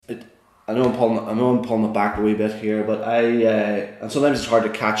I know I'm pulling it back a wee bit here, but and sometimes it's hard to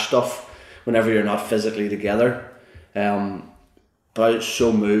catch stuff whenever you're not physically together. Um, but I was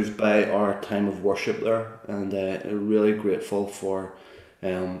so moved by our time of worship there, and really grateful for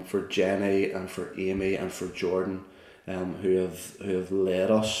Jenny and for Amy and for Jordan, who have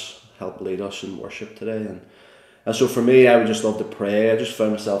helped lead us in worship today, and so for me, I would just love to pray. I just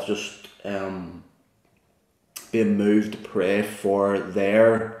found myself just being moved to pray for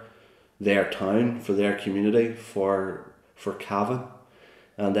their town, for their community, for Cavan.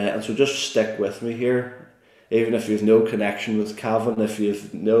 And so just stick with me here. Even if you've no connection with Cavan, if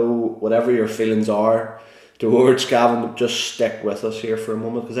you've no, whatever your feelings are towards Cavan, just stick with us here for a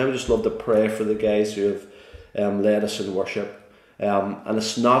moment, because I would just love to pray for the guys who have led us in worship. And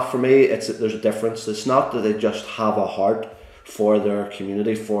it's not, for me, there's a difference. It's not that they just have a heart for their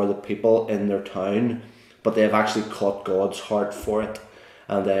community, for the people in their town, but they have actually caught God's heart for it.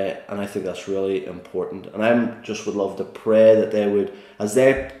 And I think that's really important. And I just would love to pray that they would, as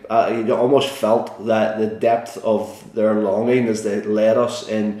they, you almost felt that the depth of their longing as they led us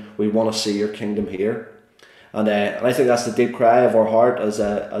in, we want to see your kingdom here. And I think that's the deep cry of our heart as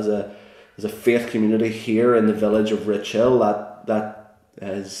a faith community here in the village of Rich Hill, that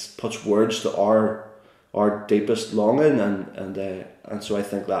puts words to our deepest longing, and so I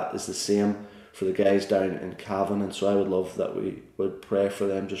think that is the same for the guys down in Cavan, and so I would love that we would pray for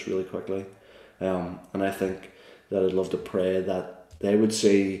them just really quickly, and I think that I'd love to pray that they would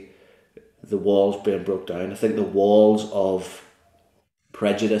see the walls being broke down. I think the walls of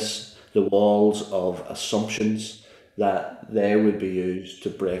prejudice, the walls of assumptions, that they would be used to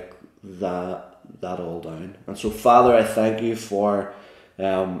break that all down. And so, Father, I thank you for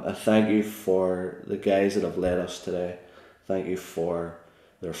the guys that have led us today. Thank you for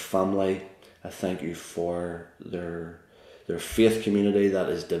their family. I thank you for their faith community that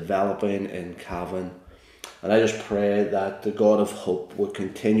is developing in Cavan. And I just pray that the God of hope would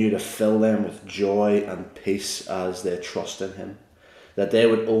continue to fill them with joy and peace as they trust in him. That they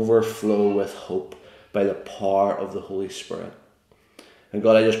would overflow with hope by the power of the Holy Spirit. And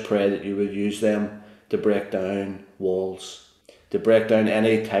God, I just pray that you would use them to break down walls, to break down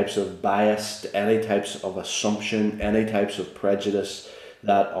any types of bias, any types of assumption, any types of prejudice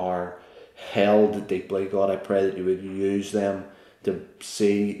that are held deeply. God, I pray that you would use them to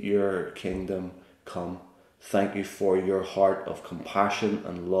see your kingdom come. Thank you for your heart of compassion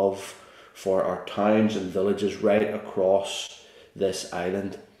and love for our towns and villages right across this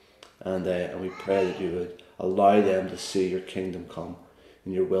island. And we pray that you would allow them to see your kingdom come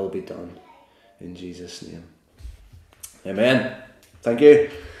and your will be done. In Jesus' name. Amen. Thank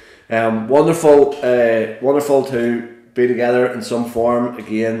you. Wonderful to be together in some form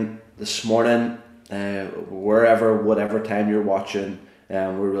again this morning, whatever time you're watching.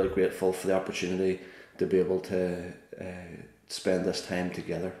 We're really grateful for the opportunity to be able to spend this time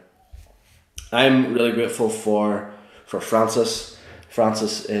together. I'm really grateful for Francis.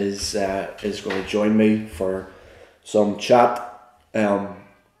 Francis is going to join me for some chat.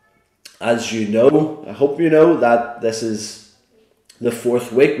 As you know, I hope you know that this is the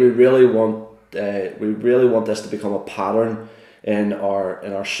fourth week. We really want this to become a pattern in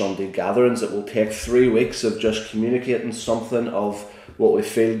our Sunday gatherings. It will take 3 weeks of just communicating something of what we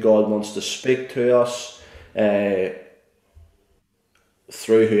feel God wants to speak to us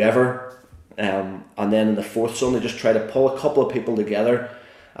through whoever, and then in the fourth Sunday, just try to pull a couple of people together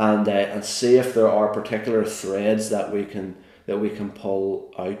and see if there are particular threads that we can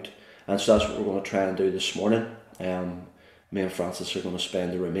pull out. And so that's what we're going to try and do this morning. Me and Francis are going to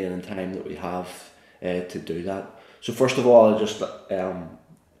spend the remaining time that we have to do that. So first of all,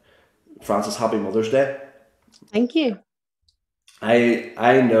 Francis, happy Mother's Day. Thank you.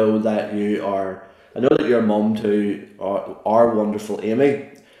 I know that you're mum to our wonderful Amy,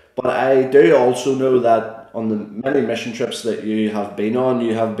 but I do also know that on the many mission trips that you have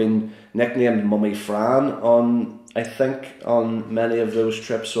been nicknamed Mummy Fran on many of those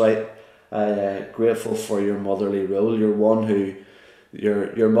trips. So I grateful for your motherly role. You're one who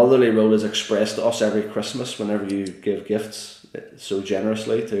your motherly role is expressed to us every Christmas whenever you give gifts so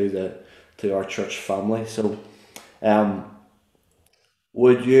generously to our church family. So,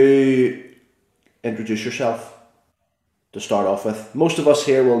 would you introduce yourself to start off with? Most of us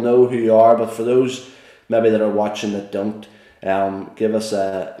here will know who you are, but for those maybe that are watching that don't, give us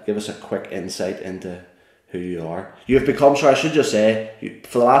a quick insight into who you are. You've become, sorry, I should just say,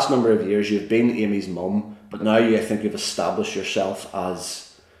 for the last number of years, you've been Amy's mum, but now I think you've established yourself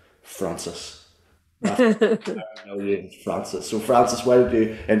as Francis. I know you as Francis. So, Francis, why don't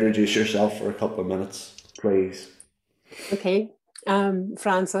you introduce yourself for a couple of minutes, please? Okay.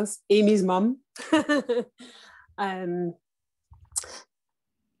 Frances, Amy's mum.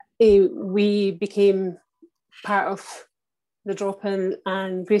 We became part of the Drop-In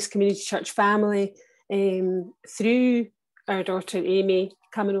and Grace Community Church family through our daughter Amy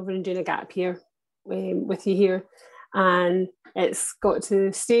coming over and doing a gap year with you here. And it's got to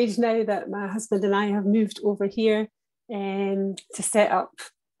the stage now that my husband and I have moved over here to set up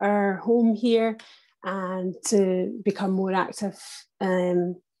our home here and to become more active,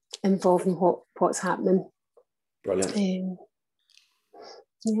 involved in what's happening. Brilliant.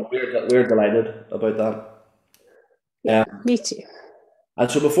 Yeah. We're delighted about that. Yeah, me too. And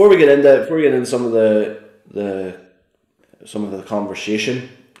so before we get into some of the conversation,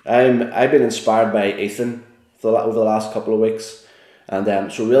 I've been inspired by Ethan over the last couple of weeks,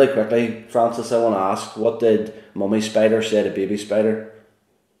 and so really quickly, Frances, I want to ask, what did Mummy Spider say to Baby Spider?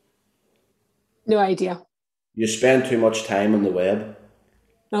 No idea. You spend too much time on the web.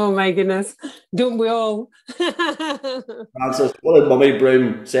 Oh my goodness, don't we all? Frances, what did Mummy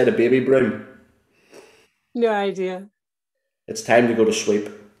Broom say to Baby Broom? No idea. It's time to go to sleep.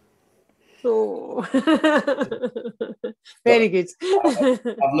 Oh, very good.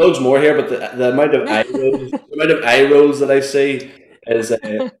 I've loads more here, but the amount of eye rolls that I see is so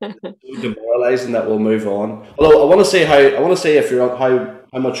demoralising that we'll move on. Although I want to say if you're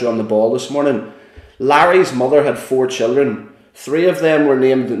how much you're on the ball this morning. Larry's mother had 4 children. 3 of them were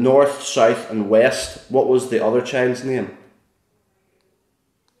named North, South, and West. What was the other child's name?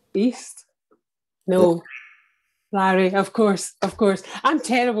 East? No. Larry, of course. I'm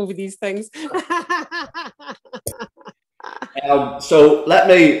terrible with these things. So let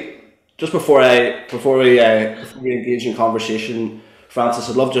me, just before we engage in conversation, Frances,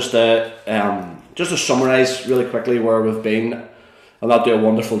 I'd love just to summarise really quickly where we've been. I'll not do a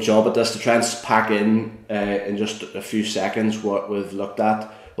wonderful job at this, to try and pack in just a few seconds what we've looked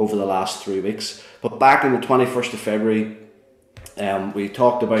at over the last 3 weeks. But back in the 21st of February, we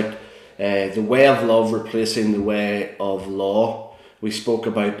talked about the way of love replacing the way of law. We spoke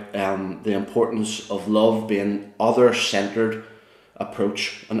about the importance of love being other-centred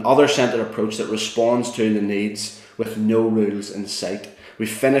approach, an other-centred approach that responds to the needs with no rules in sight. We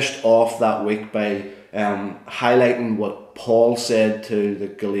finished off that week by highlighting what Paul said to the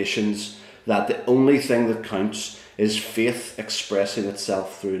Galatians, that the only thing that counts is faith expressing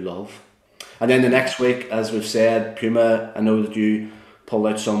itself through love. And then the next week, as we've said, Puma, I know that you pulled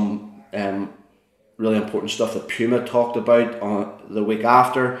out some really important stuff that Puma talked about on the week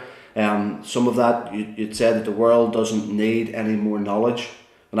after. Some of that you'd said that the world doesn't need any more knowledge,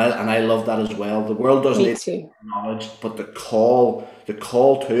 and I love that as well. The world doesn't need knowledge, but the call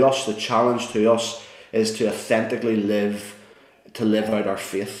to us, the challenge to us, is to authentically live out our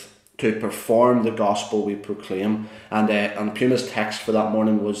faith, to perform the gospel we proclaim. And Puma's text for that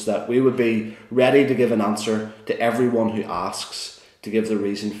morning was that we would be ready to give an answer to everyone who asks, to give the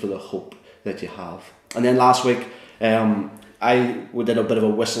reason for the hope that you have. And then last week, we did a bit of a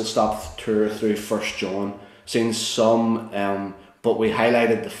whistle-stop tour through 1 John, seen some, but we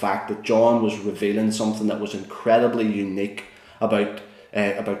highlighted the fact that John was revealing something that was incredibly unique about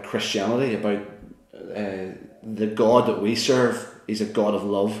Christianity, about the God that we serve. He's a God of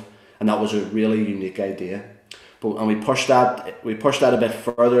love, and that was a really unique idea. And we pushed that a bit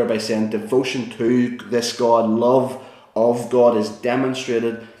further by saying devotion to this God, love of God, is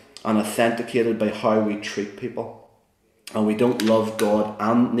demonstrated and authenticated by how we treat people. And we don't love God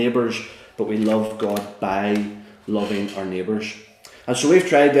and neighbours, but we love God by loving our neighbours. And so we've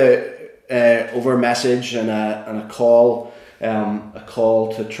tried to, over a message and a call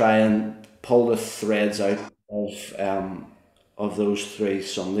to try and pull the threads out of those 3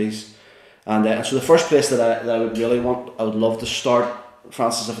 Sundays. And so the first place that I would love to start,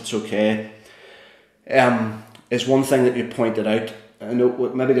 Frances, if it's okay, is one thing that you pointed out. I know we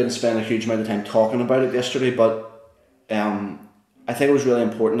maybe didn't spend a huge amount of time talking about it yesterday, but I think it was really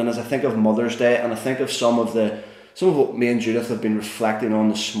important. And as I think of Mother's Day, and I think of some of what me and Judith have been reflecting on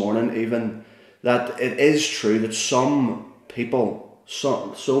this morning, even, that it is true that some people,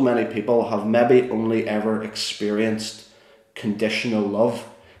 so many people, have maybe only ever experienced conditional love.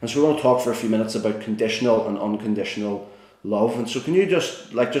 And so we're going to talk for a few minutes about conditional and unconditional love. And so can you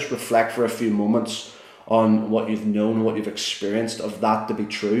just reflect for a few moments on what you've known, what you've experienced of that to be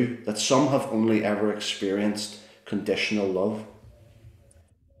true, that some have only ever experienced conditional love?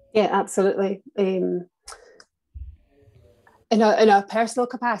 Yeah, absolutely. In a personal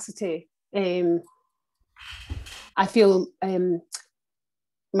capacity, I feel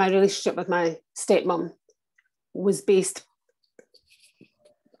my relationship with my stepmom was based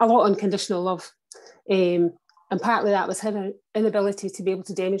a lot on conditional love. And partly that was her inability to be able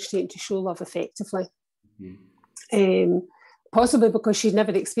to demonstrate and to show love effectively. Possibly because she'd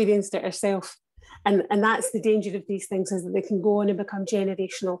never experienced it herself. And that's the danger of these things, is that they can go on and become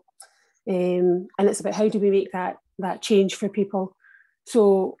generational. And it's about how do we make that change for people.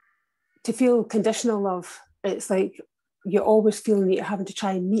 So to feel conditional love, it's like you're always feeling that you're having to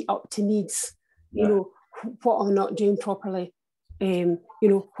try and meet up to needs. You know, what am I not doing properly? You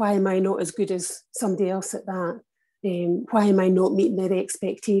know, why am I not as good as somebody else at that? Why am I not meeting their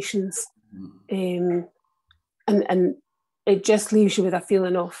expectations? And it just leaves you with a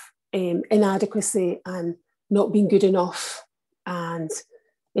feeling of inadequacy and not being good enough, and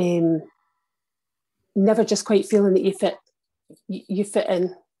never just quite feeling that you fit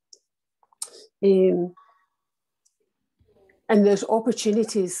in. And there's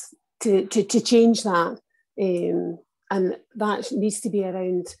opportunities to change that, and that needs to be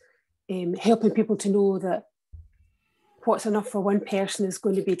around helping people to know that what's enough for one person is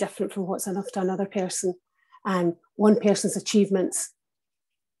going to be different from what's enough to another person, and one person's achievements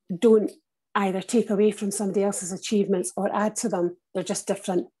don't either take away from somebody else's achievements or add to them. They're just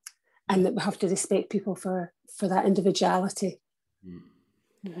different, and that we have to respect people for that individuality.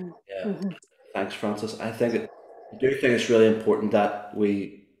 Thanks, Frances. I do think it's really important that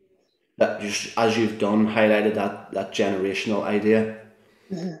as you've done, highlighted that generational idea.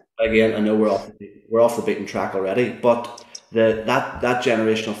 Again, I know we're off the beaten track already, but that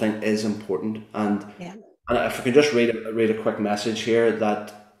generational thing is important. And if I can just read a quick message here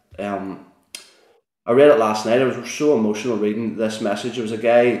that I read it last night. I was so emotional reading this message. There was a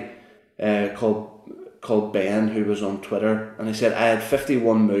guy called Ben who was on Twitter, and he said, I had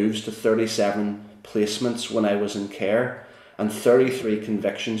 51 moves to 37 placements when I was in care, and 33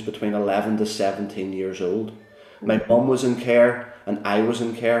 convictions between 11 to 17 years old. My mum was in care and I was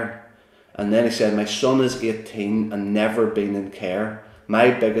in care. And then he said, my son is 18 and never been in care.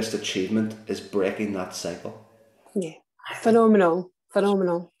 My biggest achievement is breaking that cycle. Yeah, phenomenal.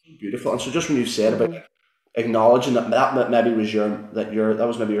 Beautiful. And so just when you said about acknowledging that maybe was that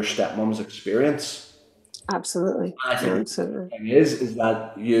was maybe your stepmom's experience. Absolutely. I think the thing is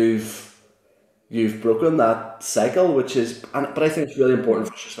that you've broken that cycle, but I think it's really important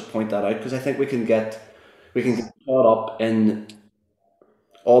for us just to point that out, because I think we can get caught up in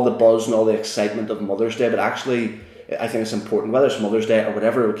all the buzz and all the excitement of Mother's Day, but actually I think it's important, whether it's Mother's Day or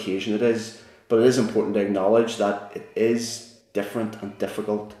whatever occasion it is, but it is important to acknowledge that it is different and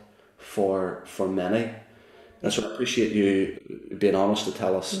difficult for many. And so I appreciate you being honest to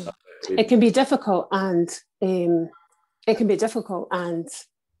tell us. It can be difficult and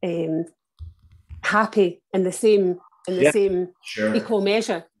happy in the same equal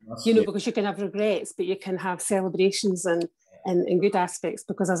measure. Because you can have regrets, but you can have celebrations and good aspects.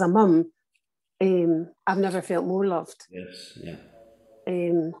 Because as a mum, I've never felt more loved. Yes,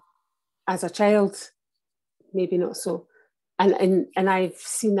 yeah. As a child, maybe not so. And I've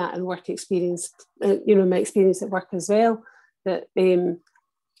seen that in work experience, my experience at work as well, that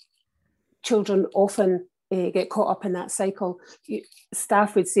children often get caught up in that cycle.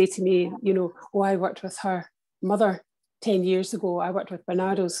 Staff would say to me, I worked with her mother 10 years ago. I worked with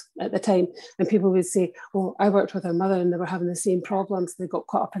Barnardo's at the time, and people would say, I worked with her mother and they were having the same problems. They got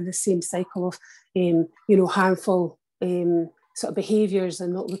caught up in the same cycle of, harmful sort of behaviours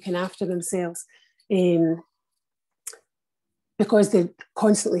and not looking after themselves. Because they're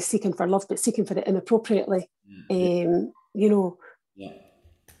constantly seeking for love, but seeking for it inappropriately, and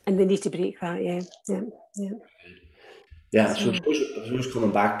they need to break that. Yeah. So I suppose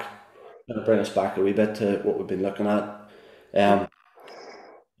coming back, going to bring us back a wee bit to what we've been looking at.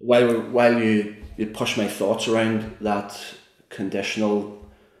 While you push my thoughts around that conditional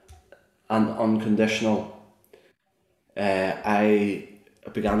and unconditional, I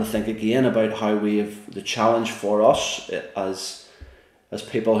began to think again about how we have the challenge for us as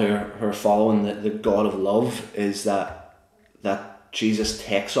people who are following the God of love is that Jesus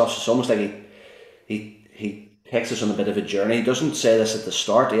takes us. It's almost like he takes us on a bit of a journey. He doesn't say this at the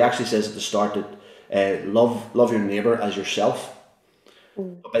start. He actually says at the start that love your neighbour as yourself.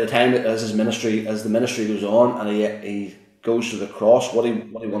 But by the time as the ministry goes on and he goes to the cross, what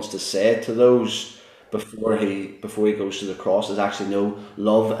he wants to say to those before he goes to the cross is actually, no,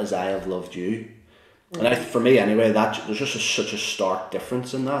 love as I have loved you. And for me anyway, there's just such a stark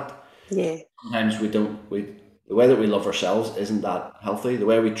difference in that. Yeah. Sometimes the way that we love ourselves isn't that healthy. The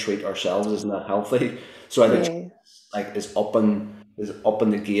way we treat ourselves isn't that healthy. So I think is up in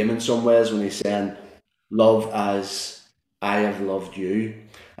the game in some ways when he's saying love as I have loved you.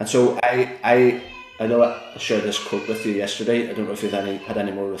 And so I know I shared this quote with you yesterday. I don't know if you've had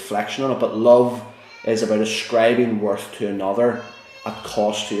any more reflection on it, but love is about ascribing worth to another at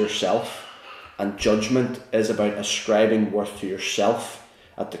cost to yourself, and judgment is about ascribing worth to yourself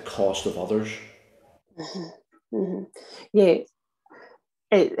at the cost of others. Yeah,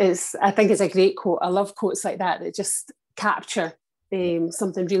 it's. I think it's a great quote. I love quotes like that just capture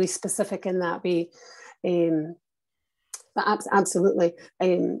something really specific in that way. But absolutely.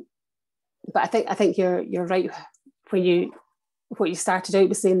 But I think you're right when what you started out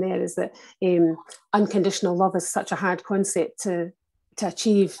with saying there is that unconditional love is such a hard concept to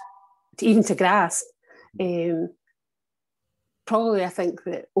achieve, to grasp. Probably I think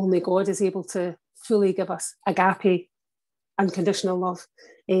that only God is able to fully give us agape, unconditional love.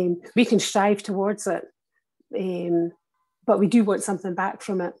 We can strive towards it, but we do want something back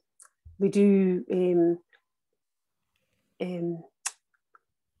from it. We do.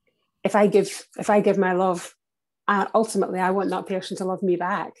 If I give my love, ultimately I want that person to love me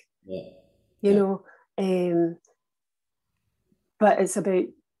back. Yeah. You know, but it's about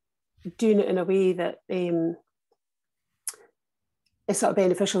doing it in a way that is sort of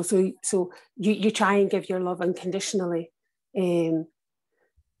beneficial. So you try and give your love unconditionally. You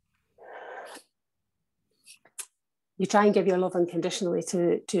try and give your love unconditionally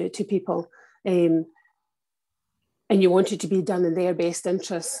to people, and you want it to be done in their best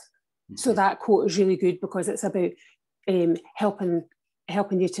interests. Mm-hmm. So that quote is really good because it's about helping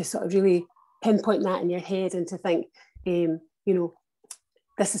you to sort of really pinpoint that in your head and to think,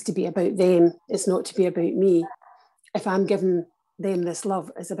 this is to be about them. It's not to be about me. If I'm giving them this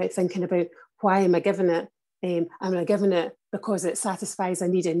love, it's about thinking about why am I giving it? Am I giving it because it satisfies a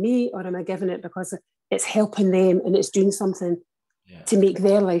need in me, or am I giving it because it's helping them and it's doing something to make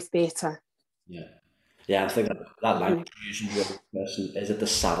their life better? Yeah, I think that language you're using really is it to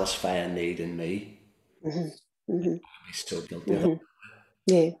satisfy a need in me? I'm still guilty of it.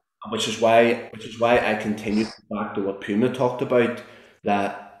 Yeah. Which is why I continue back to what Puma talked about,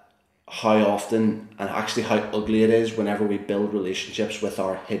 that how often and actually how ugly it is whenever we build relationships with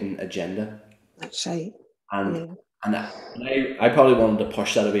our hidden agenda. That's right. And I probably wanted to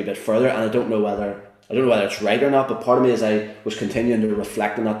push that a wee bit further, and I don't know whether it's right or not, but part of me, as I was continuing to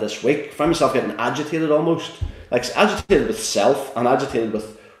reflect on that this week, I found myself getting agitated almost. Like agitated with self and agitated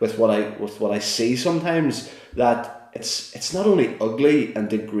with what I see sometimes, that it's not only ugly and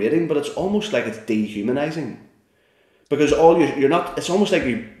degrading, but it's almost like it's dehumanizing. Because you're not, it's almost like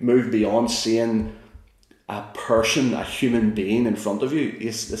you move beyond seeing a person, a human being in front of you.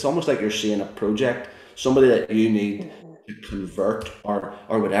 It's almost like you're seeing a project, somebody that you need to convert or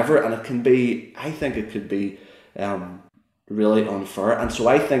whatever, and I think it could be really unfair. And so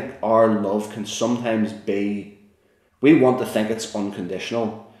I think our love can sometimes be, we want to think it's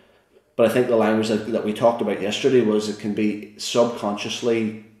unconditional, but I think the language that we talked about yesterday was it can be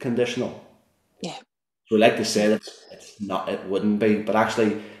subconsciously conditional. Yeah. So we like to say that it wouldn't be, but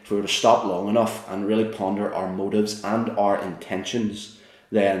actually if we were to stop long enough and really ponder our motives and our intentions,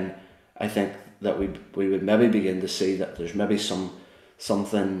 then I think that we would maybe begin to see that there's maybe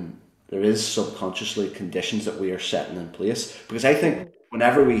there is subconsciously conditions that we are setting in place. Because I think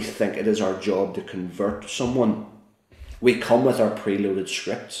whenever we think it is our job to convert someone, we come with our preloaded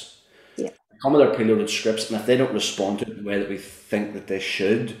scripts. Yeah. We come with our preloaded scripts, and if they don't respond to it the way that we think that they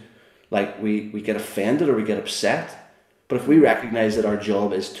should, like we get offended or we get upset. But if we recognize that our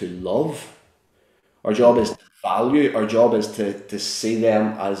job is to love, our job is to value, our job is to see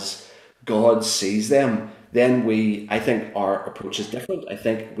them as God sees them, then I think our approach is different. I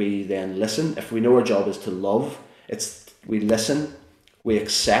think we then listen. If we know our job is to love, we listen, we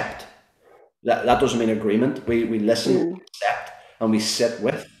accept. That doesn't mean agreement. We listen, we accept, and we sit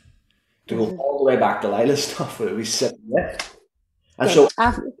with. To go all the way back to Lila's stuff, we sit with. And so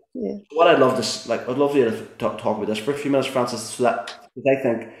what I'd love you to talk about this for a few minutes, Francis, so that, because I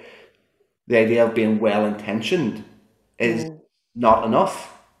think the idea of being well intentioned is not enough.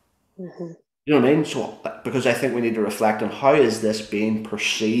 You know what I mean? So, because I think we need to reflect on how is this being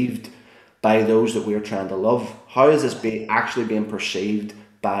perceived by those that we're trying to love? How is this actually being perceived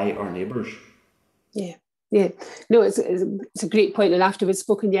by our neighbours? Yeah. No, it's a great point. And after we'd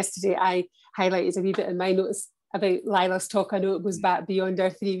spoken yesterday, I highlighted a wee bit in my notes about Lila's talk. I know it goes back beyond our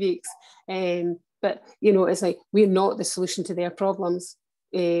 3 weeks. But, it's like we're not the solution to their problems.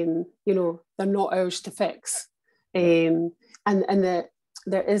 They're not ours to fix. And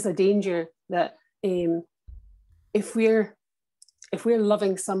there is a danger that if we're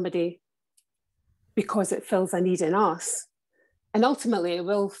loving somebody because it fills a need in us, and ultimately it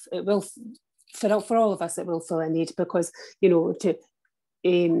will for all of us, it will fill a need, because you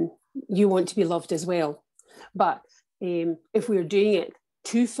want to be loved as well. But if we're doing it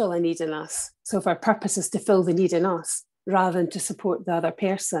to fill a need in us, so if our purpose is to fill the need in us rather than to support the other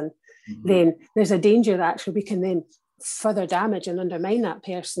person, then there's a danger that actually we can then further damage and undermine that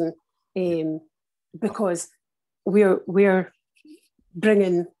person, because we're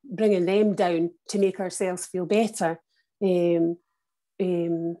bringing them down to make ourselves feel better,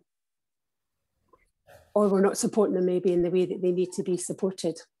 or we're not supporting them maybe in the way that they need to be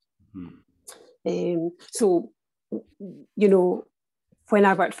supported. So, you know, when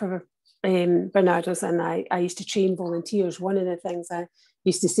I worked for Barnardo's and I used to train volunteers, one of the things I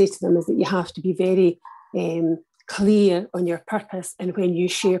used to say to them is that you have to be very clear on your purpose and when you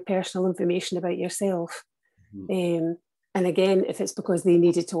share personal information about yourself. And again, if it's because they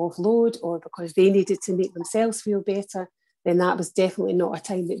needed to offload or because they needed to make themselves feel better, then that was definitely not a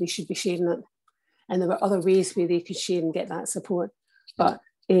time that they should be sharing it. And there were other ways where they could share and get that support. But,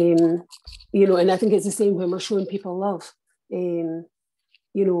 you know, and I think it's the same when we're showing people love. You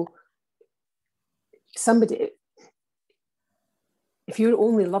know, somebody, if you're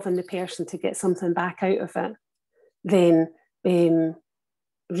only loving the person to get something back out of it, then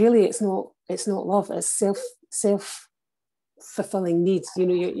really it's not love, it's self-fulfilling needs. You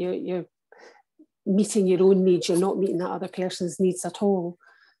know, you're meeting your own needs, you're not meeting that other person's needs at all.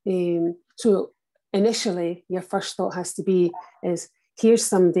 So initially, your first thought has to be is, here's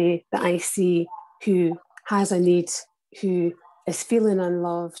somebody that I see who has a need, who is feeling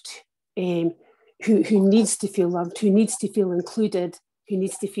unloved, who needs to feel loved, who needs to feel included, who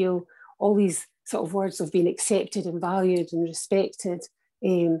needs to feel all these sort of words of being accepted and valued and respected.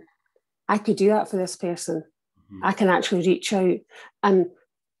 I could do that for this person. I can actually reach out. And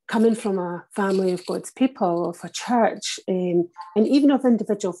coming from a family of God's people, of a church, and even of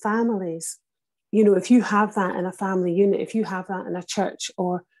individual families, you know, if you have that in a family unit, if you have that in a church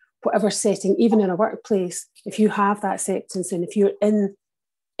or whatever setting, even in a workplace, if you have that acceptance and if you're in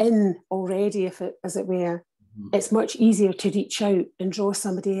already, if it, as it were, it's much easier to reach out and draw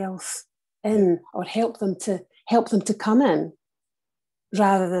somebody else in or help them to come in,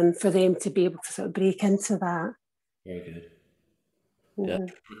 rather than for them to be able to sort of break into that. Very good. Yeah,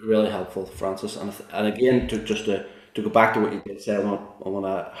 really helpful, Frances. And again, to go back to what you did say, I want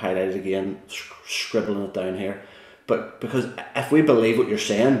to highlight it again, scribbling it down here. But because if we believe what you're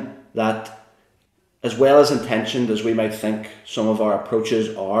saying, that as well as intentioned as we might think some of our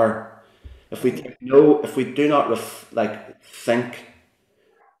approaches are, if we do not think,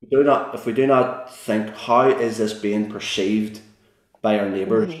 if we do not think, how is this being perceived by our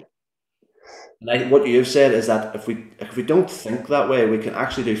neighbours? And what you've said is that if we don't think that way, we can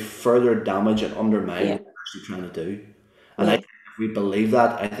actually do further damage and undermine what we're actually trying to do. And I think if we believe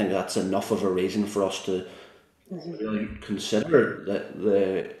that, I think that's enough of a reason for us to really consider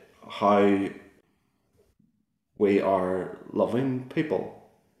the how we are loving people.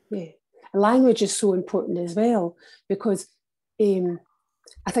 Yeah, language is so important as well, because I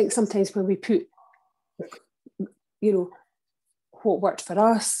think sometimes when we put, you know, what worked for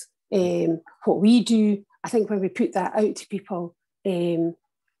us, what we do, I think when we put that out to people, you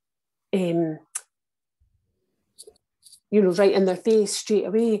know, right in their face straight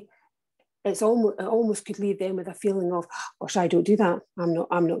away, it almost could leave them with a feeling of, gosh, I don't do that. I'm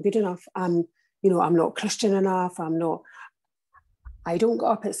not good enough. I'm not Christian enough. I don't get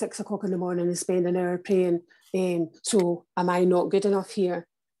up at 6 o'clock in the morning and spend an hour praying. So am I not good enough here?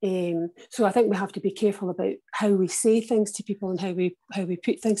 So I think we have to be careful about how we say things to people and how we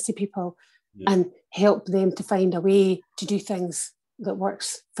put things to people, and help them to find a way to do things that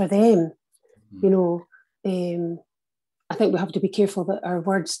works for them. You know, I think we have to be careful that our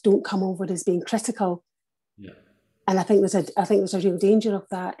words don't come over as being critical. And I think there's a real danger of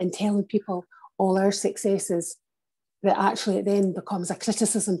that in telling people all our successes, that actually it then becomes a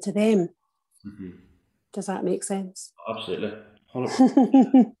criticism to them. Does that make sense? Absolutely.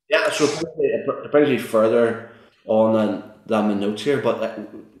 100%. Yeah, so it brings me further on than my notes here, but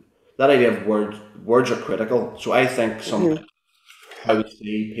that idea of words are critical. So I think sometimes how we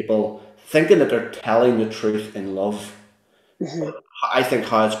see people thinking that they're telling the truth in love, I think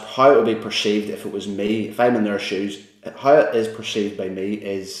how it would be perceived if it was me, if I'm in their shoes, how it is perceived by me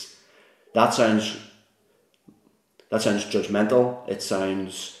is that sounds judgmental. It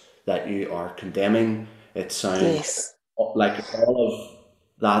sounds that you are condemning. It sounds like all of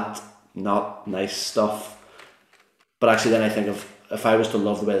that not nice stuff. But actually then I think of, if I was to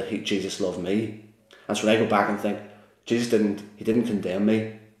love the way that Jesus loved me, and so when I go back and think, Jesus didn't condemn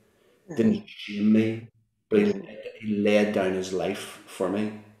me, didn't shame me, but he laid down his life for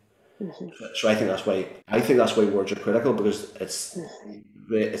me. So I think that's why words are critical, because it's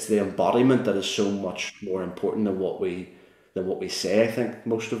the embodiment that is so much more important than what we than what we say, I think,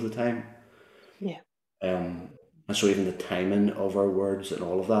 most of the time. Yeah. And so even the timing of our words and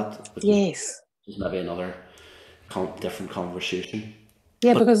all of that, which Yes. is maybe another different conversation.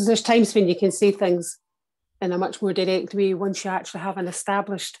 Yeah, because there's times when you can say things in a much more direct way once you actually have an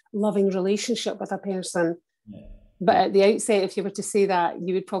established loving relationship with a person. Yeah. But at the outset, if you were to say that,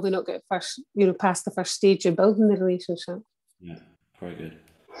 you would probably not get past the first stage of building the relationship. Yeah, very good.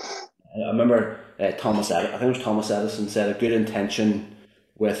 I remember Thomas Edison, I think it was Thomas Edison said a good intention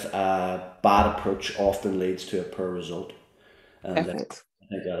with a bad approach often leads to a poor result. And Perfect. I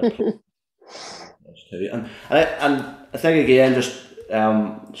think that applies too. And I think again, just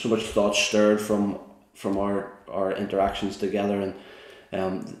so much thought stirred from our interactions together,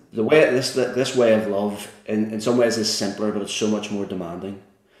 and the way this way of love in some ways is simpler, but it's so much more demanding.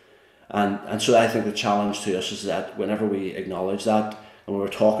 And so I think the challenge to us is that whenever we acknowledge that, and when we're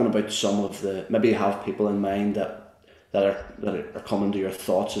talking about some of the, maybe you have people in mind that are coming to your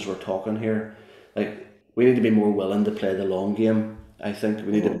thoughts as we're talking here, like we need to be more willing to play the long game. I think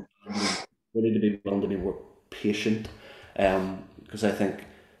we need to be willing to be more patient, because I think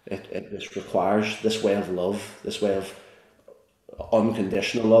this requires this way of love, this way of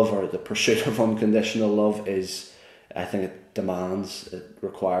unconditional love, or the pursuit of unconditional love is, I think it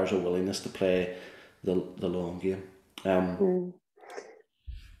requires a willingness to play the long game.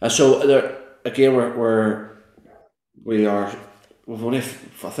 And so there again, we are we've only I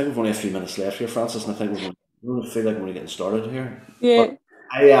think we've only a few minutes left here, Francis, and I think we feel like we're only getting started here. But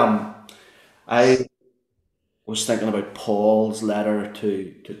Yeah. I was thinking about Paul's letter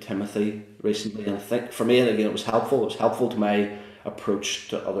to Timothy recently, and I think for me, and again, it was helpful. It was helpful to my approach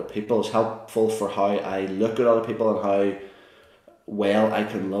to other people. It's helpful for how I look at other people and how well I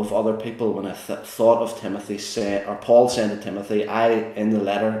can love other people. When I thought of Timothy saying, or Paul saying to Timothy, in the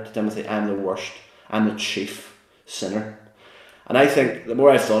letter to Timothy, I'm the worst, I'm the chief sinner. And I think the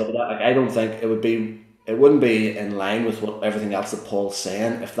more I've thought about that, like I don't think it wouldn't be in line with what everything else that Paul's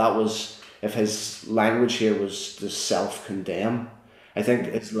saying if his language here was to self-condemn. I think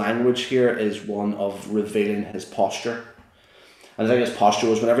his language here is one of revealing his posture. And I think his posture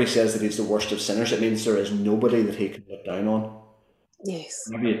was whenever he says that he's the worst of sinners, it means there is nobody that he can look down on. Yes.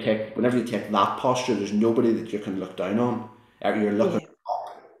 Whenever you take that posture, there's nobody that you can look down on. You're looking Yeah.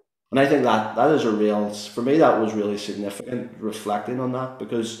 up. And I think that is for me, that was really significant reflecting on that,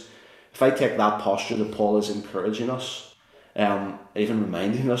 because if I take that posture that Paul is encouraging us, even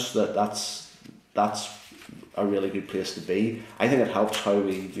reminding us that that's a really good place to be, I think it helps how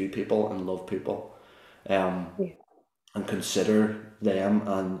we view people and love people, Yeah. and consider them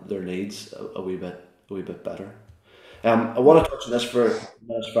and their needs a wee bit better. I want to touch on this for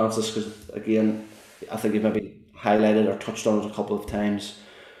minutes, Francis, because again, I think you've maybe highlighted or touched on it a couple of times.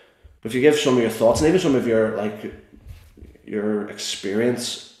 But if you give some of your thoughts and even some of your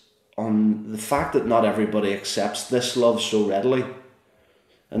experience on the fact that not everybody accepts this love so readily.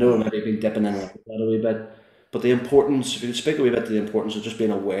 I know we've maybe been dipping in that a wee bit, but the importance, if you could speak a wee bit to the importance of just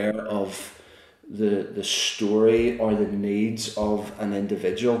being aware of the story or the needs of an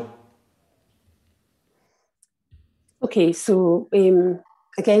individual. Okay, so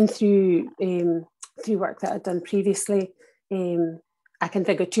again, through work that I've done previously, I can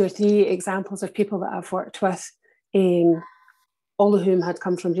think of 2 or 3 examples of people that I've worked with, all of whom had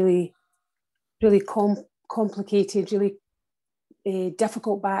come from really, really complicated, really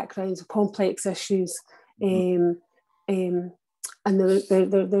difficult backgrounds, complex issues. And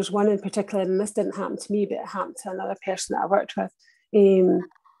there's one in particular, and this didn't happen to me, but it happened to another person that I worked with.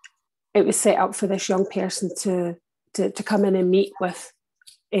 It was set up for this young person to come in and meet with,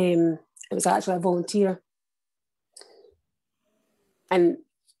 it was actually a volunteer. And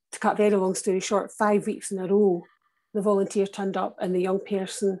to cut a very long story short, 5 weeks in a row, the volunteer turned up and the young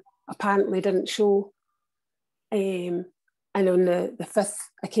person apparently didn't show. And on the 5th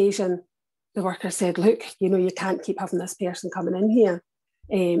occasion, the worker said, look, you can't keep having this person coming in here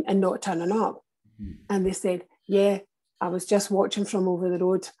and not turning up. Mm-hmm. And they said, yeah, I was just watching from over the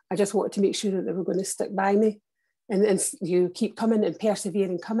road. I just wanted to make sure that they were going to stick by me. And you keep coming and persevere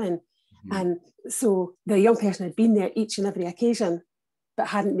and coming. Mm-hmm. And so the young person had been there each and every occasion, but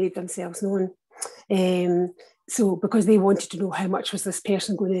hadn't made themselves known. So because they wanted to know how much was this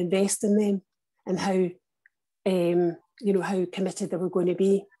person going to invest in them and how, how committed they were going to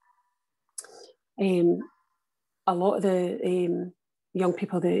be. A lot of the young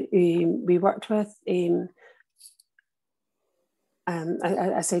people that we worked with,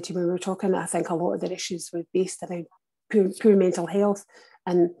 I said to you when we were talking, I think a lot of their issues were based around poor mental health.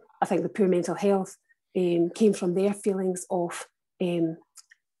 And I think the poor mental health came from their feelings of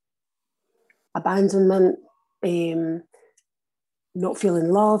abandonment, not feeling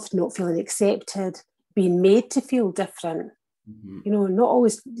loved, not feeling accepted, being made to feel different. Not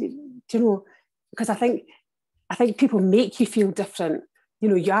always, because I think people make you feel different.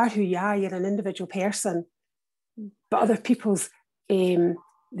 You are who you are, you're an individual person, but other people's, the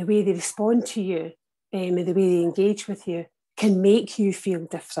way they respond to you, and the way they engage with you can make you feel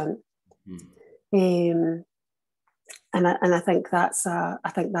different. And I think that's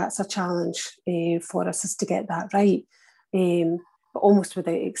a challenge for us, is to get that right. But almost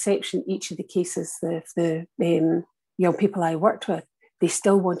without exception, each of the cases, the young people I worked with, they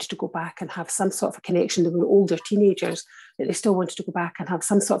still wanted to go back and have some sort of a connection. They were older teenagers, but they still wanted to go back and have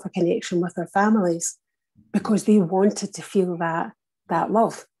some sort of a connection with their families, because they wanted to feel that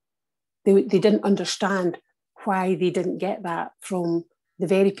love. They didn't understand why they didn't get that from the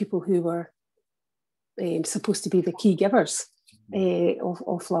very people who were supposed to be the key givers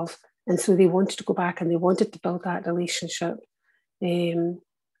of love. And so they wanted to go back and they wanted to build that relationship. And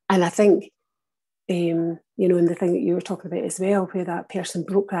I think, and the thing that you were talking about as well, where that person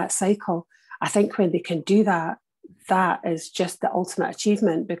broke that cycle, I think when they can do that, that is just the ultimate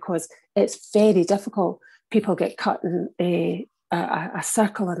achievement, because it's very difficult. People get cut in a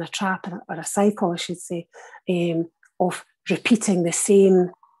circle and a trap, or a cycle, I should say, of repeating the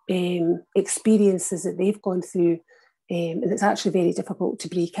same experiences that they've gone through, and it's actually very difficult to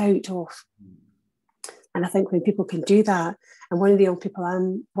break out of. And I think when people can do that, and one of the young people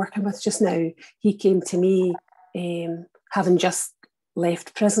I'm working with just now, he came to me having just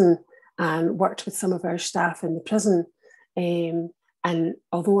left prison and worked with some of our staff in the prison, and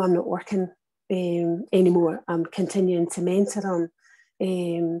although I'm not working anymore, I'm continuing to mentor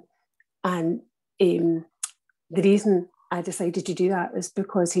him, and the reason I decided to do that is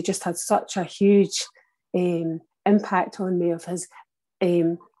because he just had such a huge impact on me, of his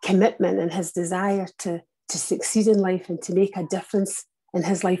commitment and his desire to succeed in life and to make a difference in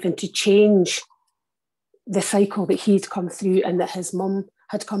his life and to change the cycle that he'd come through and that his mum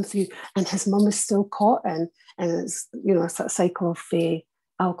had come through, and his mum is still caught in. And it's, a sort of cycle of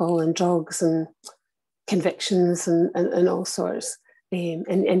alcohol and drugs and convictions and all sorts.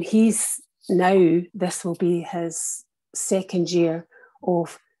 And he's now, this will be his second year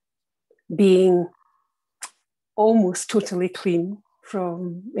of being almost totally clean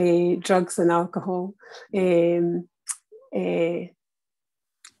from drugs and alcohol, and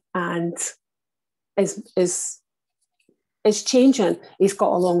is changing. He's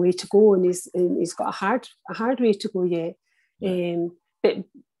got a long way to go, and he's got a hard way to go yet. But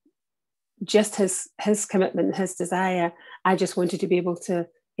just his commitment, his desire, I just wanted to be able to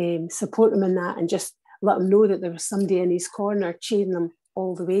support him in that, and just let him know that there was somebody in his corner cheering him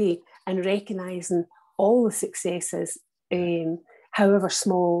all the way, and recognising all the successes, however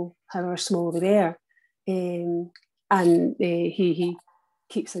small they were. And he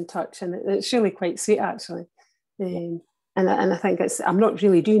keeps in touch, and it's really quite sweet, actually. And I think I'm not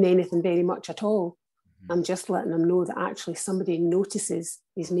really doing anything very much at all. I'm just letting him know that actually somebody notices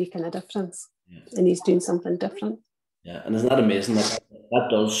he's making a difference, and he's doing something different. Yeah, and isn't that amazing? That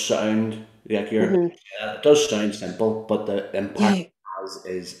does sound like it does sound simple, but the impact it has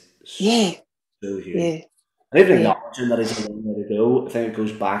is so huge. Yeah. And even acknowledging that he's a long way to go, I think it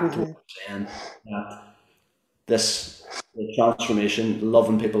goes back to what you're saying, that the transformation,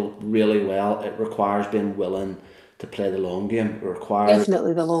 loving people really well, it requires being willing to play the long game. It requires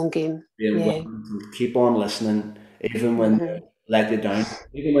definitely the long game. being willing to keep on listening, even when they let you down,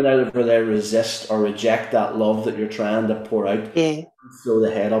 even whenever they resist or reject that love that you're trying to pour out. Throw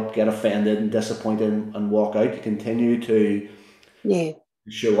the head up, get offended and disappointed, and walk out. You continue to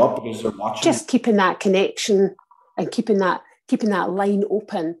show up because they're watching. Just keeping that connection and keeping that line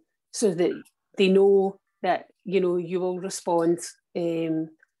open, so that they know that you will respond, and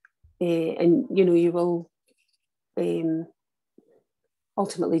you will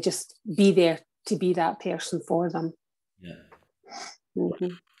ultimately just be there to be that person for them.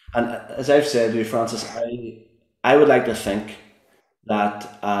 And as I've said to you, Frances, I would like to think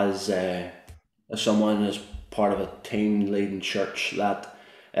that as someone as part of a team leading church, that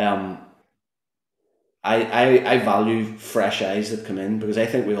I value fresh eyes that come in, because I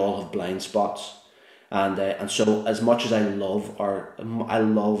think we all have blind spots, and so as much as I love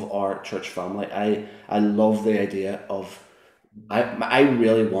our church family, I love the idea of I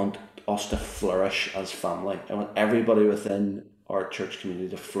really want us to flourish as family. I want everybody within our church community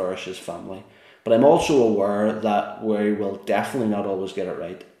to flourish as family. But I'm also aware that we will definitely not always get it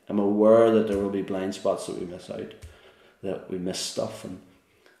right. I'm aware that there will be blind spots that we miss out, that we miss stuff. And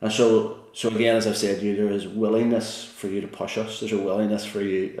so again, as I've said to you, there is willingness for you to push us. There's a willingness for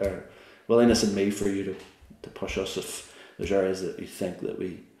you, or willingness in me for you to push us. If there's areas that you think that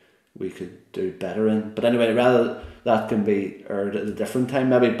we could do better in. But anyway, rather that can be aired at a different time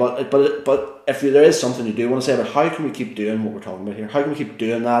maybe. But if there is something you do want to say about how can we keep doing what we're talking about here, how can we keep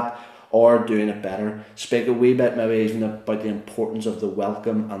doing that or doing it better? Speak a wee bit maybe even about the importance of the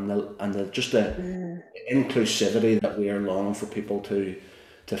welcome and the just the inclusivity that we are longing for people to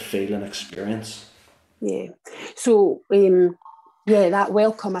feel and experience. Yeah. So that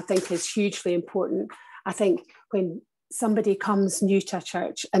welcome I think is hugely important. I think when somebody comes new to a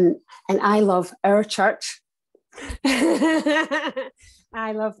church, and I love our church.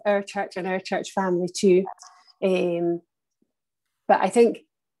 I love our church and our church family too. But I think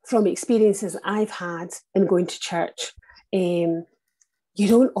from experiences I've had in going to church, you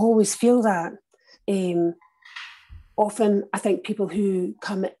don't always feel that. Often I think people who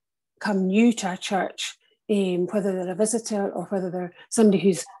come new to a church, whether they're a visitor or whether they're somebody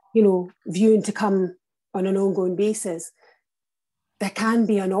who's, viewing to come on an ongoing basis, there can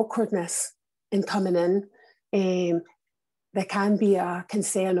be an awkwardness in coming in. There can be a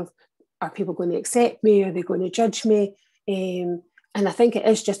concern of, are people going to accept me? Are they going to judge me? And I think it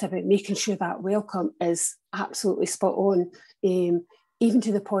is just about making sure that welcome is absolutely spot on, even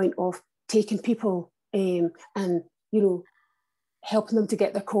to the point of taking people and, helping them to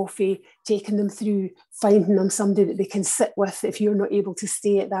get their coffee, taking them through, finding them somebody that they can sit with if you're not able to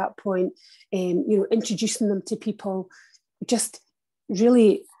stay at that point, introducing them to people, just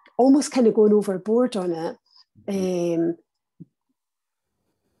really almost kind of going overboard on it.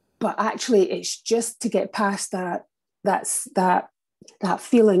 But actually it's just to get past that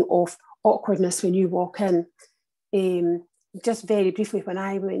feeling of awkwardness when you walk in. Just very briefly, when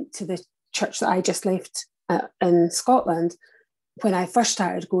I went to the church that I just left in Scotland, when I first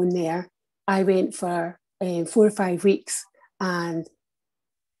started going there, I went for 4 or 5 weeks and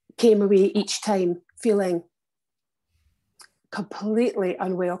came away each time feeling completely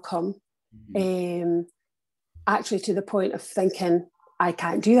unwelcome, actually to the point of thinking, I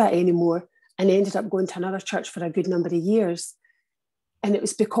can't do that anymore, and ended up going to another church for a good number of years. And it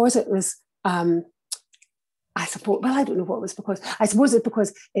was because it was, I suppose, well, I don't know what it was because. I suppose it's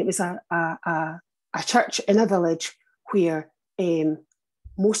because it was a church in a village where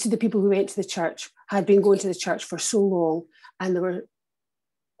most of the people who went to the church had been going to the church for so long, and they were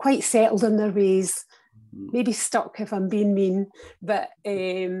quite settled in their ways, maybe stuck if I'm being mean, but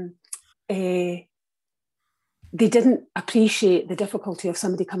they didn't appreciate the difficulty of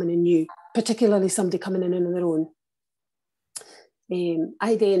somebody coming in new, particularly somebody coming in on their own.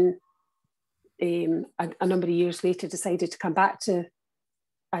 I then, a number of years later, decided to come back to,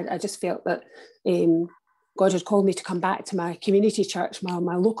 I just felt that God had called me to come back to my community church,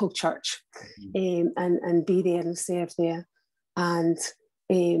 my local church, and be there and serve there. And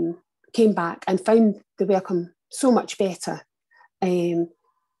came back and found the welcome so much better.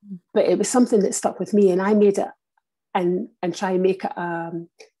 But it was something that stuck with me, and I made it and try and make it,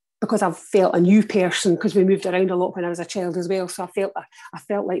 because I've felt a new person, because we moved around a lot when I was a child as well. So I felt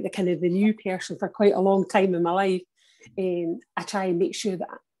like the new person for quite a long time in my life. I try and make sure that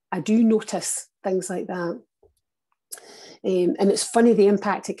I do notice things like that. And it's funny the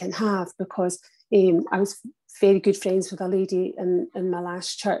impact it can have, because I was very good friends with a lady in my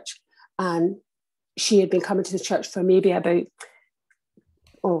last church, and she had been coming to the church for maybe about,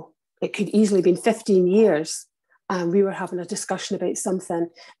 it could easily have been 15 years. And we were having a discussion about something,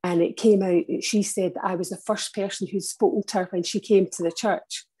 and it came out, she said that I was the first person who'd spoken to her when she came to the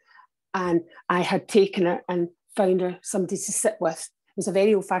church. And I had taken her and found her somebody to sit with. It was a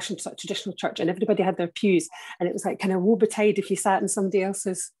very old-fashioned sort of traditional church, and everybody had their pews, and it was like kind of woe betide if you sat in somebody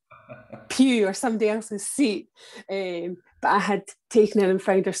else's pew or somebody else's seat. But I had taken her and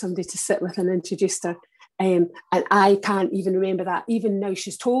found her somebody to sit with and introduced her. And I can't even remember that. Even now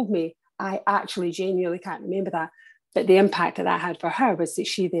she's told me, I actually genuinely can't remember that. But the impact that had for her was that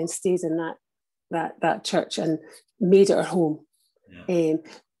she then stayed in that church and made it her home. Yeah.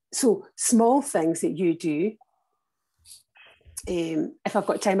 So small things that you do. If I've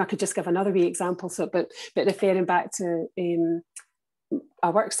got time, I could just give another wee example. So, but referring back to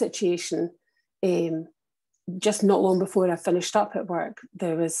a work situation, just not long before I finished up at work,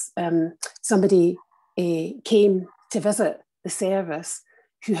 there was somebody came to visit the service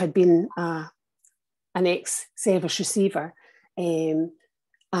who had been an ex-service receiver, and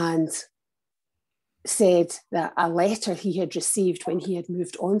said that a letter he had received when he had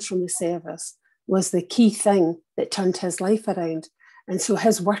moved on from the service was the key thing that turned his life around. And so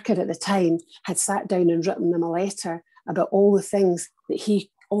his worker at the time had sat down and written him a letter about all the things that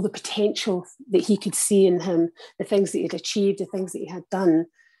all the potential that he could see in him, the things that he had achieved, the things that he had done.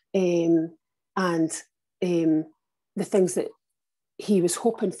 And the things that he was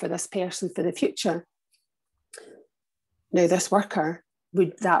hoping for this person for the future. Now, this worker,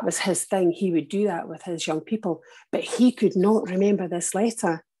 that was his thing. He would do that with his young people, but he could not remember this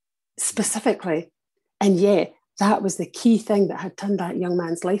letter specifically. And yet, that was the key thing that had turned that young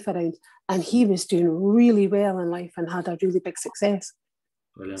man's life around. And he was doing really well in life and had a really big success.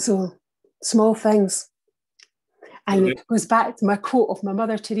 Brilliant. So, small things. And it goes back to my quote of my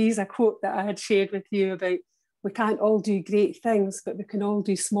Mother Teresa quote that I had shared with you about, we can't all do great things, but we can all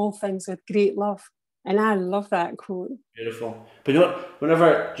do small things with great love. And I love that quote. Beautiful. But you know what,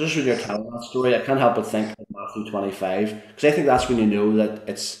 whenever, just when you're telling that story, I can't help but think of Matthew 25, because I think that's when you know that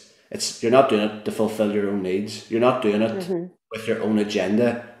it's you're not doing it to fulfill your own needs. You're not doing it with your own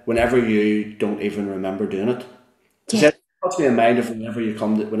agenda whenever you don't even remember doing it. Yeah. It puts me in mind of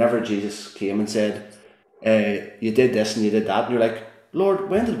whenever Jesus came and said, you did this and you did that, and you're like, Lord,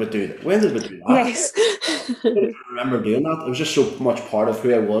 when did we do that? When did we do that? Yes. I don't even remember doing that. It was just so much part of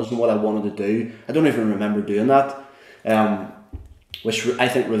who I was and what I wanted to do. I don't even remember doing that, which I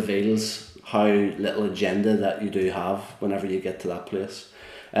think reveals how little agenda that you do have whenever you get to that place.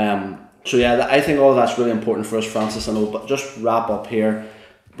 So yeah, I think all of that's really important for us, Francis. I know, but just wrap up here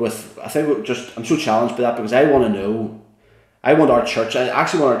with, I'm so challenged by that, because I want our church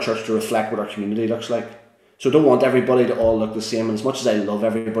to reflect what our community looks like. So I don't want everybody to all look the same. And as much as I love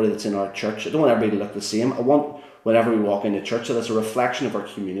everybody that's in our church, I don't want everybody to look the same. I want, whenever we walk into church, that it's a reflection of our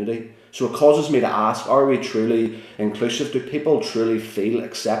community. So it causes me to ask, are we truly inclusive? Do people truly feel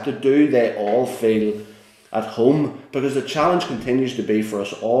accepted? Do they all feel at home? Because the challenge continues to be for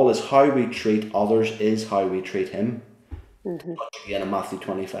us all is how we treat others is how we treat him. Again in Matthew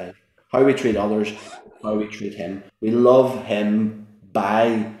 25. How we treat others, how we treat him. We love him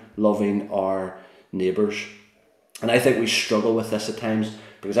by loving our neighbours. And I think we struggle with this at times,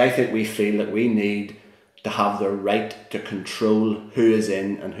 because I think we feel that we need to have the right to control who is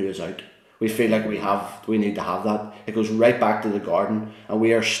in and who is out. We feel like we need to have that. It goes right back to the garden, and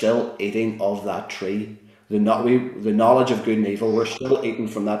we are still eating of that tree. The knowledge of good and evil, we're still eating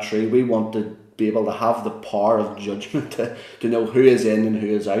from that tree. We want to be able to have the power of judgment to know who is in and who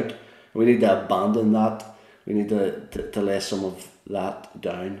is out. We need to abandon that. We need to lay some of that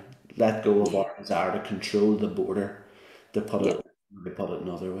down. Let go of our desire to control the border, to put it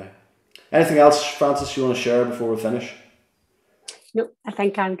another way. Anything else, Francis, you want to share before we finish? No, I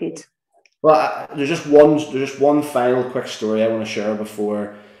think I'm good. Well, there's just one final quick story I want to share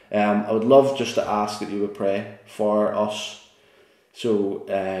before. I would love just to ask that you would pray for us. So,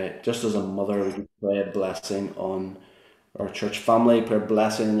 just as a mother, we could pray a blessing on our church family, pray a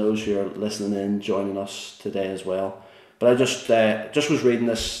blessing on those who are listening in, joining us today as well. But I just was reading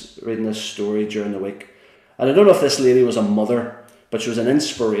this story during the week, and I don't know if this lady was a mother, but she was an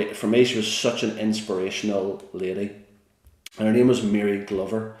inspiration for me. She was such an inspirational lady, and her name was Mary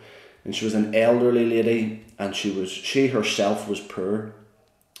Glover, and she was an elderly lady, and she herself was poor,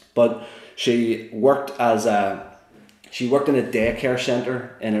 but she worked in a daycare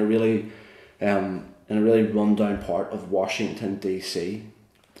centre in a really rundown part of Washington DC.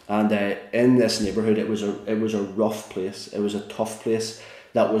 And in this neighbourhood, it was a rough place. It was a tough place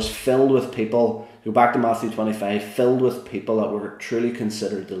that was filled with people. Go back to Matthew 25, filled with people that were truly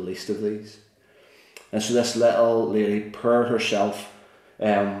considered the least of these. And so this little lady, poor herself,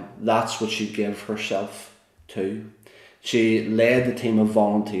 that's what she gave herself to. She led the team of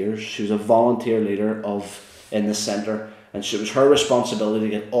volunteers. She was a volunteer leader in the centre, and it was her responsibility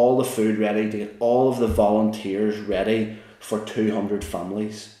to get all the food ready, to get all of the volunteers ready for 200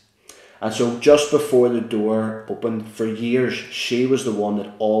 families. And so just before the door opened, for years, she was the one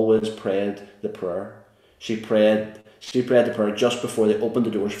that always prayed the prayer. She prayed the prayer just before they opened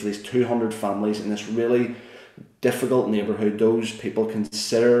the doors for these 200 families in this really difficult neighbourhood. Those people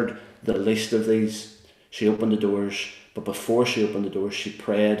considered the least of these. She opened the doors, but before she opened the doors, she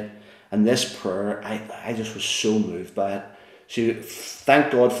prayed. And this prayer, I just was so moved by it. She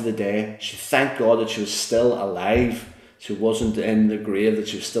thanked God for the day. She thanked God that she was still alive. She wasn't in the grave, that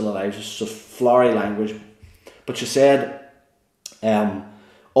she was still alive. It's just flowery language. But she said,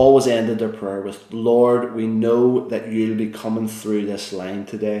 always ended their prayer with, Lord, we know that you'll be coming through this line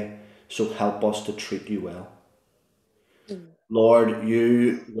today, so help us to treat you well. Lord,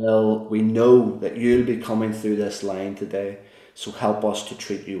 we know that you'll be coming through this line today, so help us to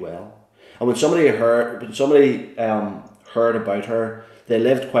treat you well. And when somebody heard about her, they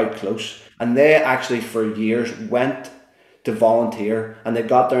lived quite close, and they actually for years went to volunteer, and they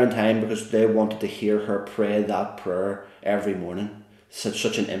got there in time because they wanted to hear her pray that prayer every morning.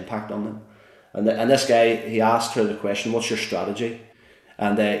 Such an impact on them. And this guy, he asked her the question, what's your strategy?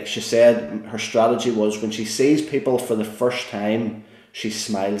 And she said her strategy was when she sees people for the first time, she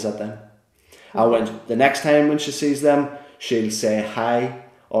smiles at them. And when the next time when she sees them, she'll say hi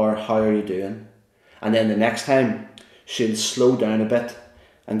or how are you doing? And then the next time, she'll slow down a bit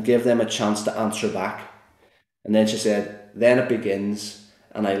and give them a chance to answer back. And then she said, then it begins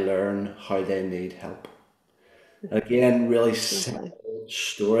and I learn how they need help. Again, really simple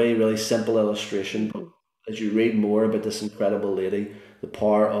story, really simple illustration. But as you read more about this incredible lady, the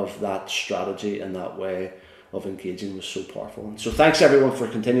power of that strategy and that way of engaging was so powerful. And so thanks everyone for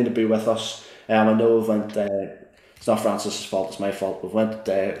continuing to be with us. I know we've went, it's not Francis's fault, it's my fault. We've went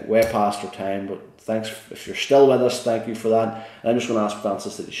way past our time, but thanks if you're still with us, thank you for that. And I'm just going to ask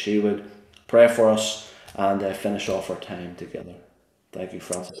Francis that she would pray for us and finish off our time together. Thank you,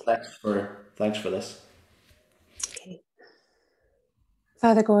 Francis. Thanks for this. Okay.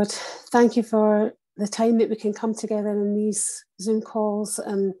 Father God, thank you for the time that we can come together in these Zoom calls.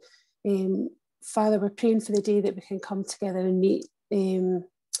 And Father, we're praying for the day that we can come together and meet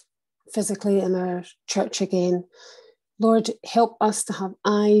physically in our church again. Lord, help us to have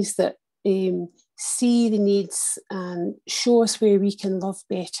eyes that see the needs and show us where we can love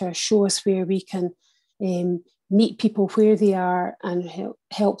better, show us where we can meet people where they are and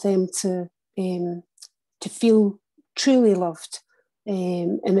help them to feel truly loved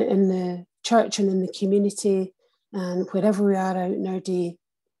in the church and in the community and wherever we are out in our day.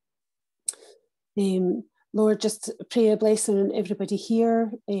 Lord, just pray a blessing on everybody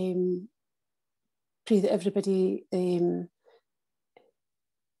here. Pray that everybody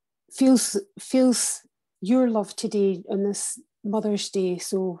feels your love today on this Mother's Day.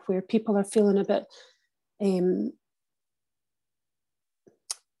 So where people are feeling a bit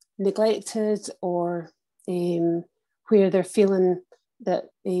neglected or where they're feeling that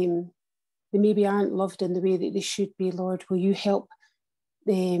they maybe aren't loved in the way that they should be, Lord, will you help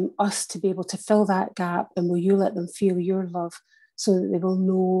us to be able to fill that gap, and will you let them feel your love so that they will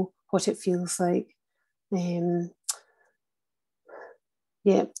know what it feels like.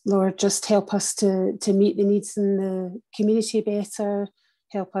 Lord, just help us to meet the needs in the community better,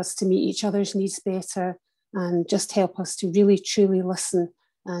 help us to meet each other's needs better, and just help us to really truly listen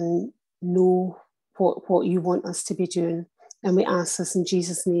and know what you want us to be doing. And we ask this in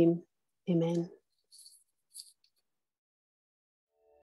Jesus' name. Amen.